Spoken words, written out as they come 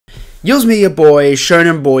Yo's me, your boy,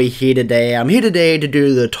 Shonen Boy here today. I'm here today to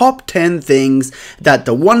do the top 10 things that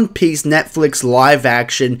the One Piece Netflix live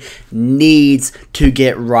action needs to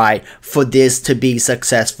get right for this to be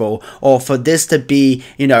successful, or for this to be,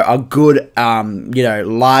 a good,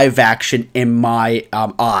 live action in my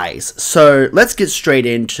eyes. So let's get straight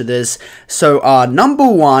into this. So number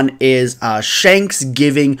one is Shanks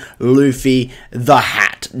giving Luffy the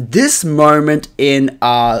hat. This moment in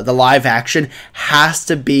the live action has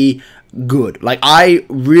to be good. Like, I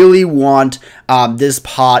really want this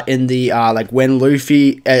part in the when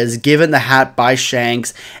Luffy is given the hat by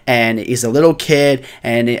Shanks and he's a little kid,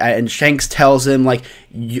 and Shanks tells him, like,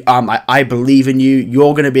 I believe in you,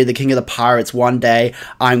 you're gonna be the king of the pirates one day,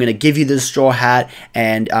 I'm gonna give you this straw hat,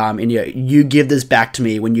 and you give this back to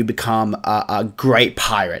me when you become a great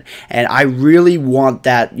pirate. And I really want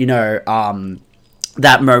that,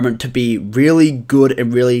 that moment to be really good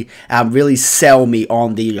and really sell me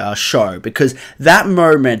on the show, because that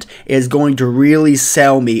moment is going to really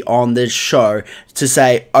sell me on this show to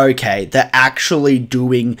say, okay, they're actually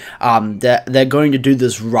doing they're going to do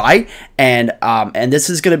this right, and this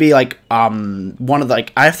is going to be like one of the,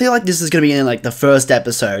 I feel like this is going to be in like the first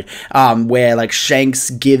episode where like Shanks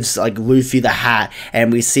gives like Luffy the hat,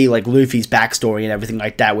 and we see like Luffy's backstory and everything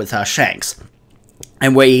like that with Shanks,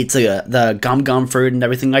 and where he eats the gum fruit and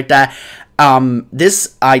everything like that.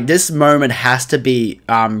 This moment has to be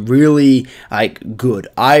really like good.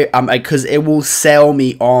 Because it will sell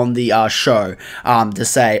me on the show to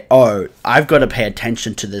say, oh, I've got to pay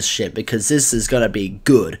attention to this shit because this is gonna be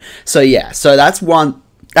good. So yeah, so that's one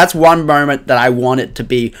moment that I want it to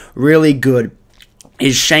be really good,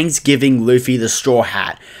 is Shanks giving Luffy the straw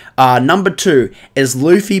hat. Number two is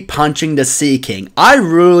Luffy punching the Sea King. I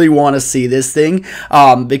really want to see this thing,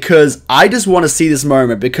 because I just want to see this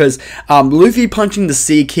moment, because Luffy punching the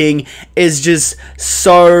Sea King is just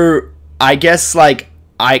so, I guess, like,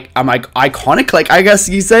 I'm like iconic, like, I guess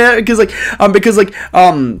you say it,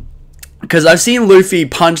 because I've seen Luffy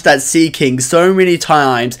punch that Sea King so many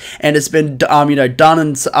times, and it's been done in it's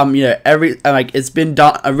been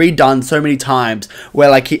redone so many times,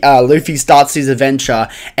 where like Luffy starts his adventure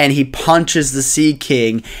and he punches the Sea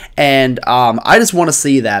King, and I just want to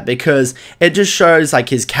see that, because it just shows like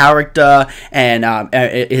his character and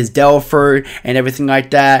his delve through and everything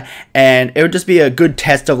like that, and it would just be a good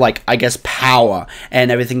test of, like, I guess, power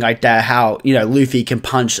and everything like that, how Luffy can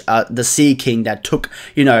punch the Sea King that took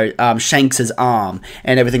Shanks' arm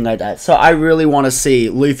and everything like that. So I really want to see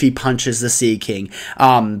Luffy punches the Sea King.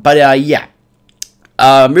 Yeah.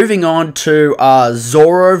 Moving on to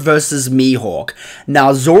Zoro versus Mihawk.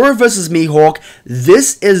 Now, Zoro versus Mihawk,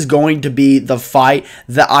 this is going to be the fight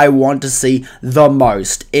that I want to see the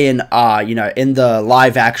most in in the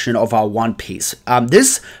live action of our One Piece.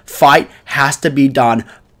 This fight has to be done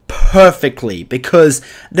perfectly, because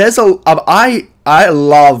there's I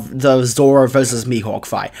love the Zoro versus Mihawk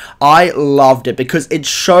fight. I loved it because it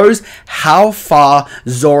shows how far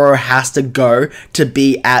Zoro has to go to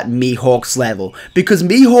be at Mihawk's level, because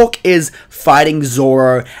Mihawk is fighting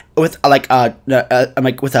Zoro with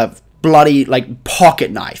with a bloody pocket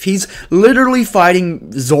knife. He's literally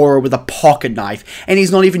fighting Zoro with a pocket knife, and he's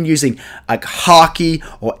not even using haki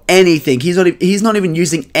or anything. He's not even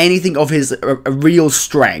using anything of his real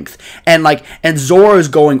strength, and Zoro's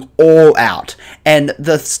going all out. And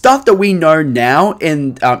the stuff that we know now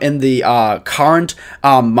in the current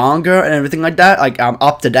manga and everything like that,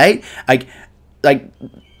 up to date,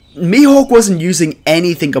 Mihawk wasn't using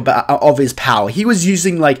anything of his power. He was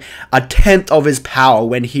using a tenth of his power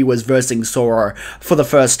when he was versing Zoro for the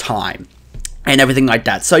first time, and everything like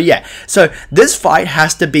that. So yeah, so this fight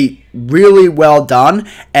has to be really well done,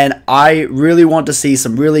 and I really want to see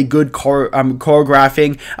some really good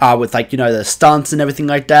choreographing with the stunts and everything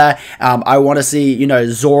like that. I want to see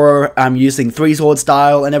Zoro using three sword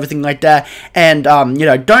style and everything like that, and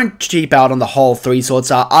don't cheap out on the whole three sword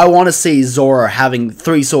style. I want to see Zoro having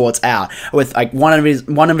three swords out with one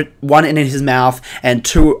in his mouth and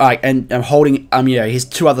two and holding his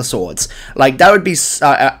two other swords. That would be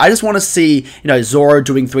I just want to see Zoro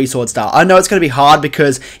doing three sword style. I know it's going to be hard,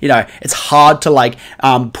 because it's hard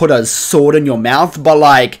to put a sword in your mouth, but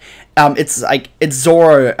it's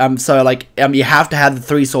Zoro, so you have to have the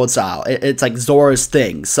three sword style. It's Zoro's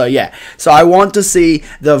thing. So yeah, so I want to see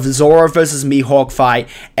the Zoro versus Mihawk fight,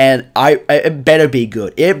 and it better be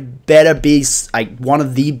good. It better be one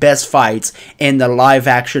of the best fights in the live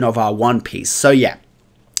action of our One Piece. So yeah.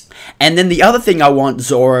 And then the other thing I want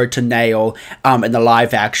Zoro to nail in the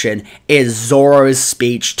live action is Zoro's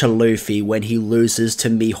speech to Luffy when he loses to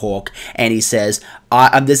Mihawk, and he says,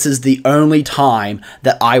 this is the only time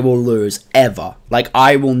that I will lose, ever. Like,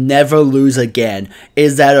 I will never lose again.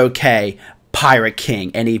 Is that okay, Pirate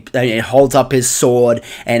King? And he holds up his sword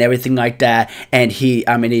and everything like that, and he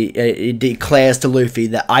declares to Luffy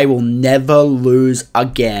that I will never lose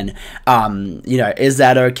again. Is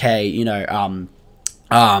that okay?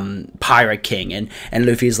 Pirate King, and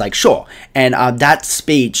Luffy's like, sure. And that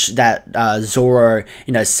speech that Zoro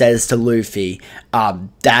says to Luffy,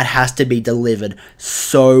 that has to be delivered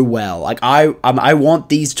so well. Like, I want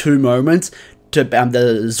these two moments to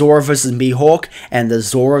the Zoro versus Mihawk and the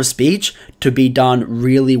Zoro speech to be done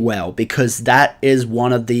really well, because that is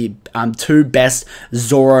one of the two best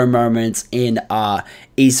Zoro moments in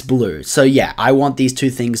East Blue. So yeah, I want these two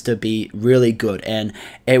things to be really good, and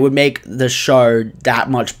it would make the show that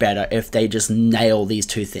much better if they just nail these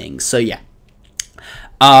two things. So yeah.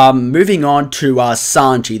 Moving on to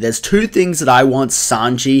Sanji. There's two things that I want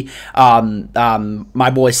Sanji, my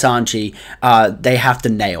boy Sanji, they have to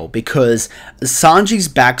nail, because Sanji's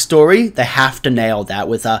backstory, they have to nail that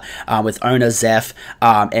with Owner Zeph,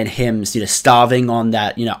 and him, starving on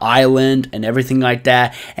that, island and everything like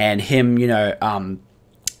that, and him,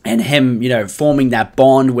 forming that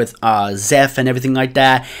bond with Zeph and everything like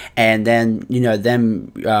that, and then,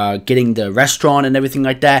 them getting the restaurant and everything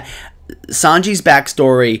like that. Sanji's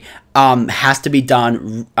backstory has to be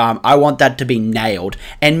done. I want that to be nailed,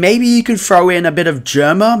 and maybe you can throw in a bit of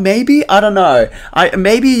Germa. Maybe, I don't know.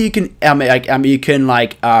 Maybe you can you can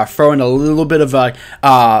throw in a little bit of a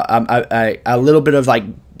little bit of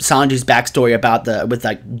Sanji's backstory about with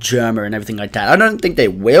Germa and everything like that. I don't think they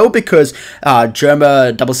will, because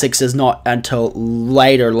Germa 66 is not until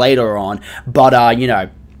later on.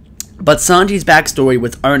 But Sanji's backstory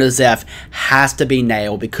with Owner Zeph has to be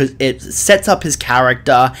nailed, because it sets up his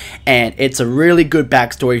character, and it's a really good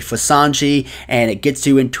backstory for Sanji, and it gets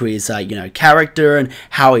you into his character and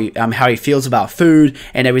how he feels about food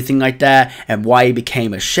and everything like that, and why he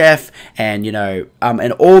became a chef, and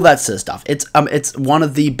and all that sort of stuff. It's one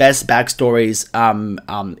of the best backstories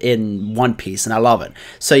in One Piece, and I love it.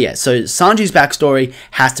 So yeah, so Sanji's backstory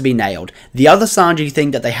has to be nailed. The other Sanji thing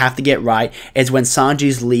that they have to get right is when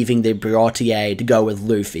Sanji's leaving the Briotier to go with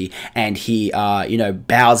Luffy, and he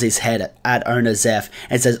bows his head at Owner Zeph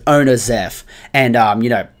and says Owner Zeph, and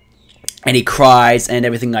and he cries and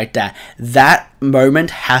everything like that. That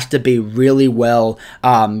moment has to be really well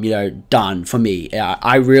done for me.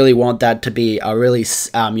 I really want that to be a really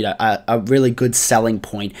a really good selling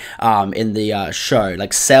point in the show.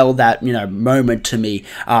 Like, sell that moment to me,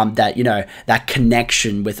 that that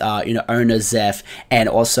connection with Owner Zeph, and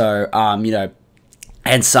also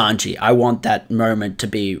and Sanji. I want that moment to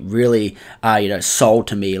be really, sold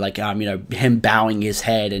to me, like, him bowing his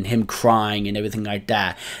head and him crying and everything like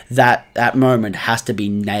that. That moment has to be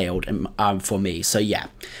nailed, for me. So yeah.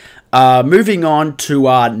 Moving on to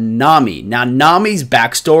Nami. Now, Nami's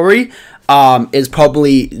backstory is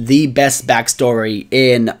probably the best backstory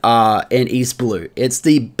in East Blue. It's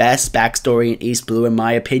the best backstory in East Blue, in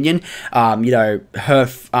my opinion. Her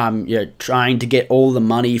trying to get all the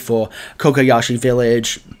money for Kokoyashi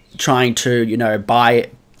Village, trying to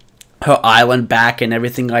buy her island back and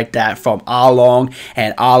everything like that from Arlong,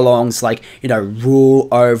 and Arlong's rule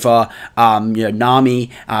over Nami,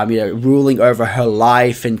 ruling over her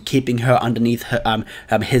life and keeping her underneath her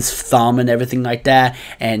his thumb and everything like that,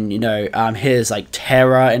 and his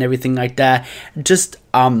terror and everything like that. Just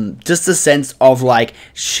a sense of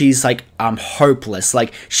she's hopeless,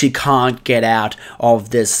 she can't get out of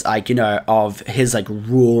this of his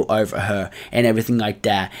rule over her and everything like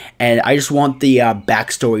that. And I just want the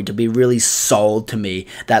backstory to be really sold to me,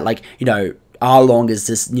 that Arlong is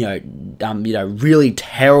this really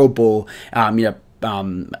terrible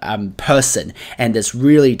person, and this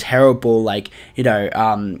really terrible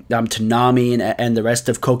Tanami and the rest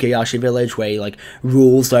of Kokoyashi Village, where he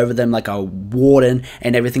rules over them like a warden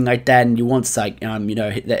and everything like that, and he wants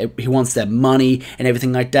he wants their money and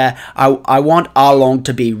everything like that. I want Arlong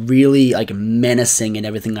to be really menacing and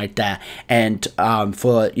everything like that, and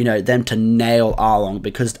for them to nail Arlong,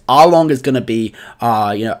 because Arlong is gonna be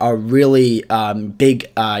a really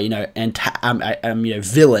big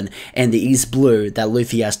villain in the East Blue that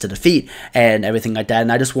Luffy has to defeat and everything like that.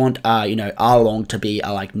 And I just want Arlong to be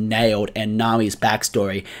nailed, and Nami's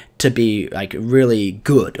backstory to be really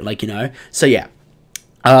good, so yeah.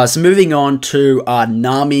 So moving on to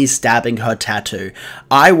Nami stabbing her tattoo.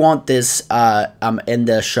 I want this in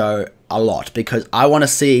the show a lot, because I want to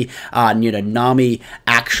see, Nami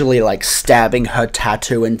actually like stabbing her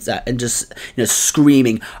tattoo and just,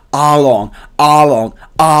 screaming, Arlong, Arlong,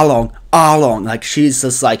 Arlong, Arlong. Like, she's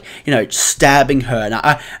just like, stabbing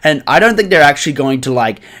her. And I don't think they're actually going to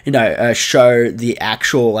like, show the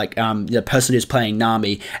actual, like, the person who's playing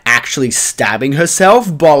Nami actually stabbing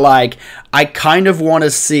herself, but like, I kind of want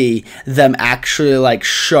to see them actually like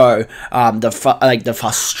show the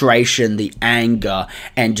frustration, the anger,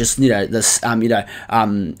 and just her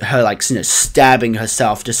like stabbing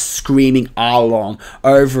herself, just screaming Arlong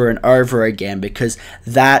over and over again, because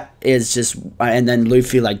that is just, and then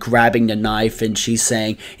Luffy like grabbing the knife and she's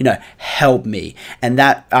saying, help me, and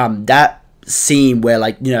that scene where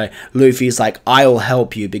like Luffy's like, I'll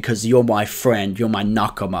help you because you're my friend, you're my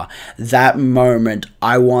nakama. That moment,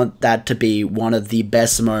 I want that to be one of the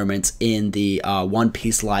best moments in the One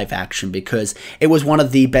Piece live action, because it was one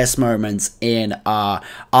of the best moments in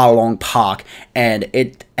Arlong Park, and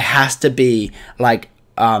it has to be like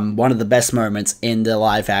one of the best moments in the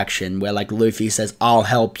live action, where like Luffy says, I'll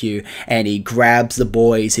help you, and he grabs the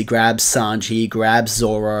boys, he grabs Sanji, he grabs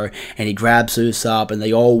Zoro, and he grabs Usopp, and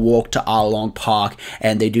they all walk to Arlong Park,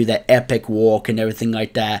 and they do that epic walk and everything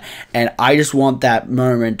like that. And I just want that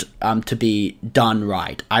moment to be done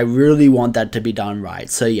right. I really want that to be done right.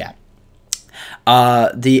 So yeah.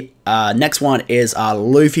 The next one is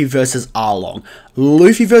Luffy versus Arlong.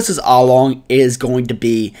 Luffy versus Arlong is going to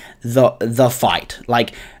be the fight.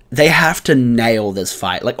 Like, they have to nail this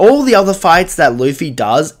fight. Like, all the other fights that Luffy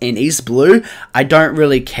does in East Blue, I don't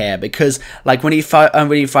really care, because like when he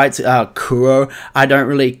fights Kuro, I don't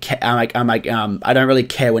really care. I don't really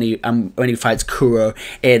care when he fights Kuro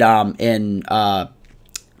in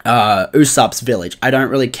Usopp's village. I don't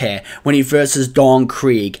really care. When he versus Don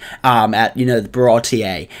Krieg at the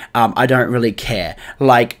Barotier, I don't really care.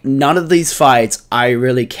 Like, none of these fights I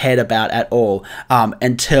really cared about at all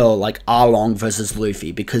until like Arlong versus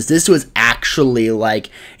Luffy, because this was actually like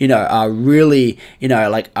a really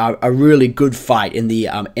a really good fight in the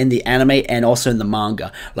anime and also in the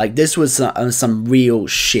manga. Like, this was some real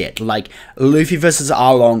shit. Like, Luffy versus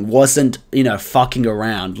Arlong wasn't fucking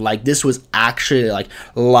around. Like, this was actually like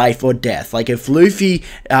life or death. Like, if Luffy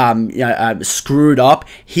screwed up,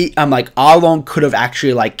 Arlong could have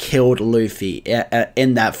actually like killed Luffy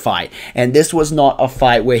in that fight. And this was not a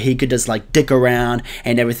fight where he could just like dick around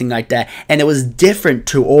and everything like that. And it was different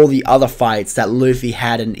to all the other fights that Luffy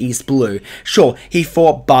had in East Blue. Sure, he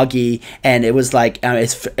fought Buggy, and it was like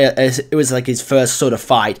it was like his first sort of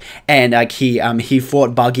fight, and like he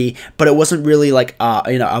fought Buggy, but it wasn't really like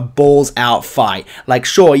a balls out fight. Like,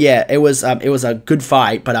 sure, yeah, it was a good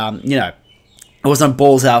fight, but it wasn't a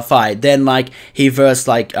balls out fight. Then like he versed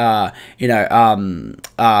like Kuro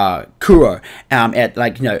at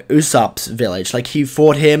like Usopp's village. Like, he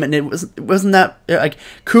fought him, and it wasn't that like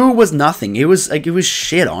Kuro was nothing. It was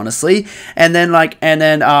shit, honestly. And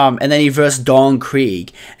then he versed Don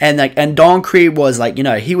Krieg, and Don Krieg was like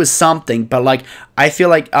he was something, but like I feel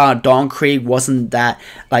like Don Krieg wasn't that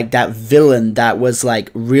villain that was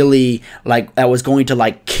like really like that was going to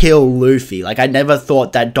like kill Luffy. Like, I never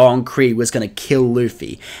thought that Don Krieg was gonna kill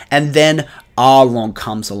Luffy. And then Arlong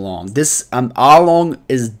comes along. This Arlong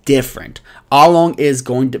is different. Arlong is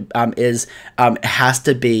going to has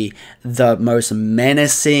to be the most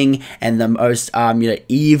menacing and the most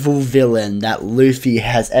evil villain that Luffy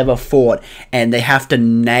has ever fought, and they have to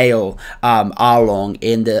nail Arlong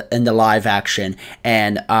in the live action.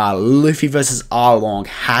 And Luffy versus Arlong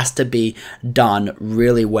has to be done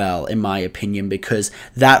really well, in my opinion, because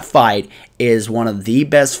that fight is one of the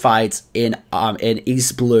best fights in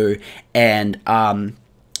East Blue, and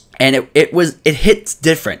it hits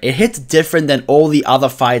different. It hits different than all the other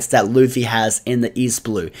fights that Luffy has in the East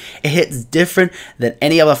Blue. It hits different than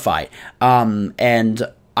any other fight. And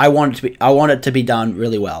I want it to be done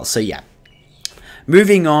really well. So yeah.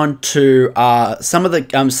 Moving on to some of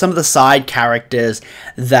the side characters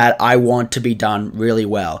that I want to be done really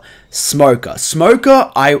well. Smoker,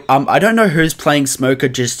 I don't know who's playing Smoker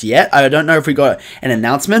just yet. I don't know if we got an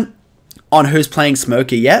announcement on who's playing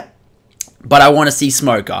Smoker yet. But I want to see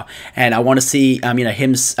Smoker, and I want to see him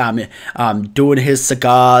doing his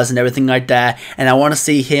cigars and everything like that, and I want to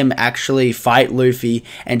see him actually fight Luffy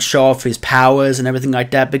and show off his powers and everything like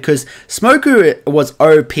that, because Smoker was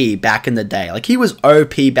OP back in the day. Like, he was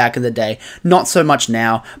OP back in the day, not so much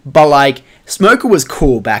now, but like Smoker was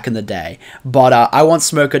cool back in the day, but I want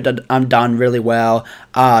Smoker done really well.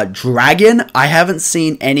 Dragon, I haven't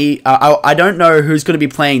seen any. I don't know who's going to be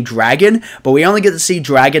playing Dragon, but we only get to see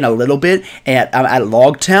Dragon a little bit at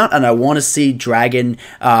Logtown, and I want to see Dragon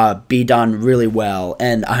be done really well,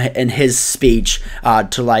 and his speech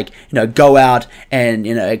to, like, go out and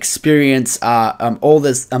experience all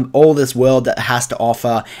this world that has to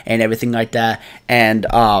offer and everything like that, and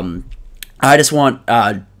I just want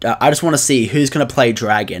to see who's going to play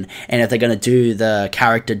Dragon, and if they're going to do the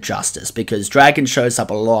character justice, because Dragon shows up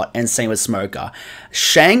a lot, and same with Smoker.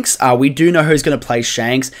 Shanks, we do know who's going to play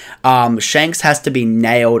Shanks. Shanks has to be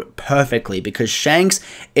nailed perfectly, because Shanks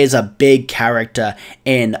is a big character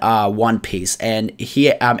in One Piece, and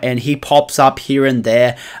he pops up here and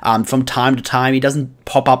there from time to time. He doesn't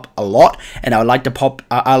pop up a lot, and I like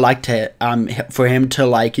for him to,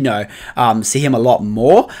 like, see him a lot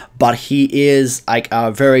more, but he is like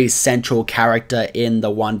a very central character in the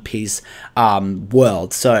One Piece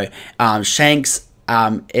world. So Shanks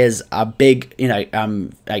is a big,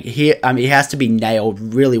 like he has to be nailed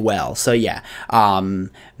really well. So yeah,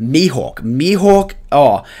 Mihawk.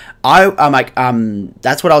 Oh, I'm like,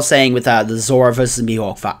 that's what I was saying with the Zoro versus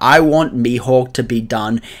Mihawk fight. I want Mihawk to be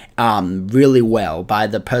done really well by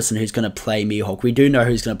the person who's going to play Mihawk. We do know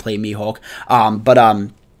who's going to play Mihawk,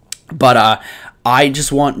 but I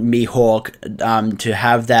just want Mihawk to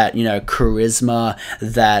have that, charisma,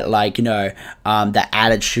 that, like, that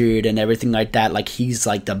attitude and everything like that. Like, he's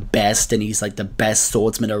like the best, and he's like the best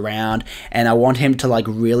swordsman around, and I want him to, like,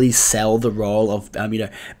 really sell the role of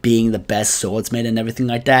being the best swordsman and everything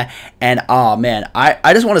like that. And oh man,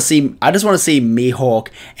 I just want to see Mihawk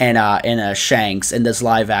and Shanks in this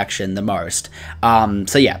live action the most.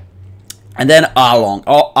 So yeah. And then Arlong.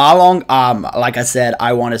 Like I said,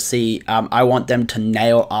 I want them to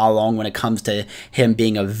nail Arlong when it comes to him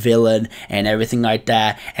being a villain and everything like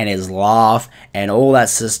that, and his laugh and all that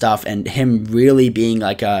sort of stuff, and him really being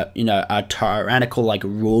like a tyrannical, like,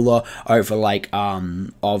 ruler over, like,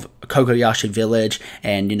 of Kokoyashi Village,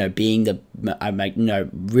 and being the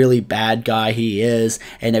really bad guy he is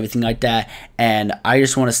and everything like that. And I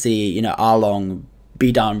just want to see Arlong be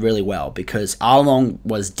done really well, because Arlong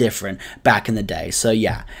was different back in the day. So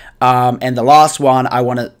yeah. And the last one I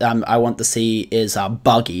want to see is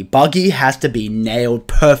Buggy. Buggy has to be nailed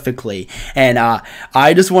perfectly, and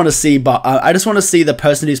I just want to see the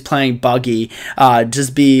person who's playing Buggy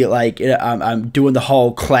just be like doing the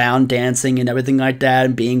whole clown dancing and everything like that,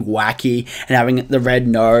 and being wacky and having the red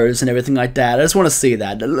nose and everything like that. I just want to see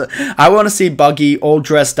that. I want to see Buggy all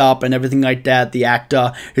dressed up and everything like that, the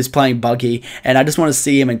actor who's playing Buggy, and I just want to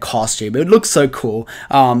see him in costume. It looks so cool.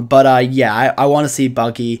 Yeah, I want to see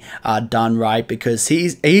Buggy done right, because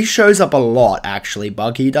he shows up a lot, actually,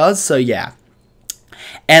 Buggy does. So yeah.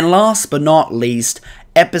 And last but not least,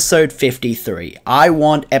 episode 53. I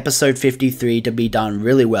want episode 53 to be done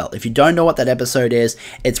really well. If you don't know what that episode is,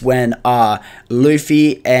 it's when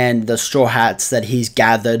Luffy and the Straw Hats that he's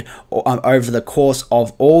gathered over the course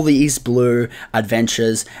of all the East Blue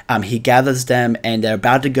adventures, he gathers them, and they're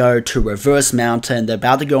about to go to Reverse Mountain. They're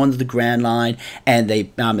about to go under the Grand Line, and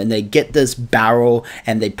they get this barrel,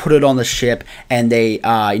 and they put it on the ship, and they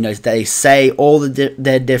they say all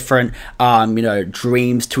their different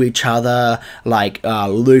dreams to each other, like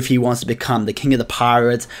Luffy wants to become the king of the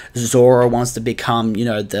pirates, Zoro wants to become,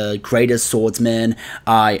 the greatest swordsman,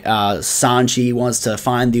 Sanji wants to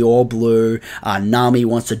find the All Blue, Nami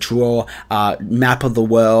wants to draw a map of the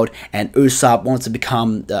world, and Usopp wants to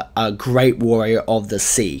become a great warrior of the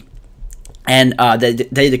sea. And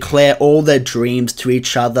they declare all their dreams to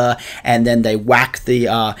each other, and then they whack the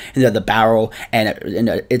barrel, and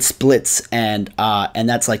it splits, and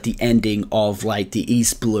that's like the ending of like the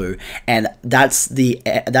East Blue, and that's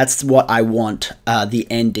what I want the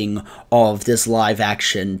ending of this live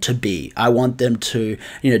action to be. I want them to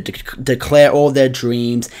declare all their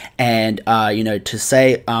dreams, and to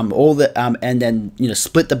say all the and then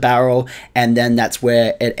split the barrel, and then that's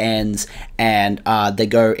where it ends, and they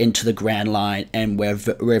go into the Grand Line and where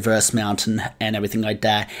Reverse Mountain and everything like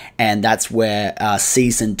that, and that's where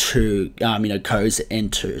season 2 goes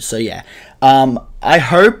into. So yeah, I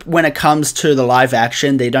hope when it comes to the live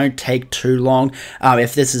action, they don't take too long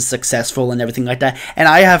if this is successful and everything like that. And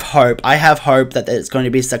I have hope that it's going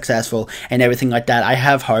to be successful and everything like that. I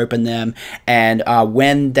have hope in them. And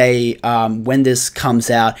when this comes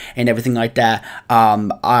out and everything like that,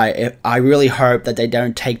 I really hope that they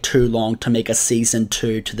don't take too long to make a season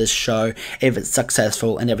 2 to this show if it's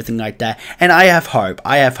successful and everything like that. And I have hope.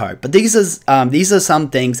 But these are some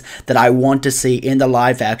things that I want to see in the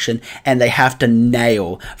live action, and they have to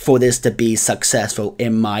nail for this to be successful,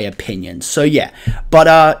 in my opinion. So yeah,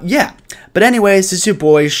 but anyways, this is your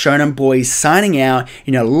boy Shonen Boy signing out.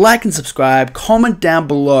 Like and subscribe, comment down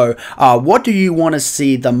below, what do you want to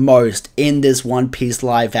see the most in this One Piece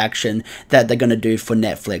live action that they're gonna do for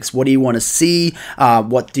Netflix? What do you want to see?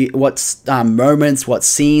 What moments, what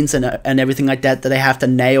scenes, and everything like that they have to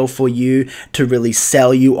nail for you to really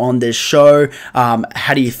sell you on this show?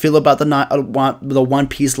 How do you feel about the One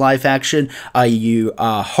Piece live action? Are you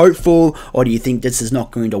hopeful, or do you think this is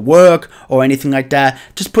not going to work, or anything like that?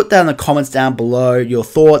 Just put that in the comments down below, your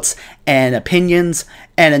thoughts and opinions.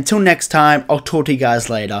 And until next time, I'll talk to you guys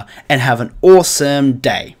later, and have an awesome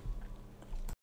day.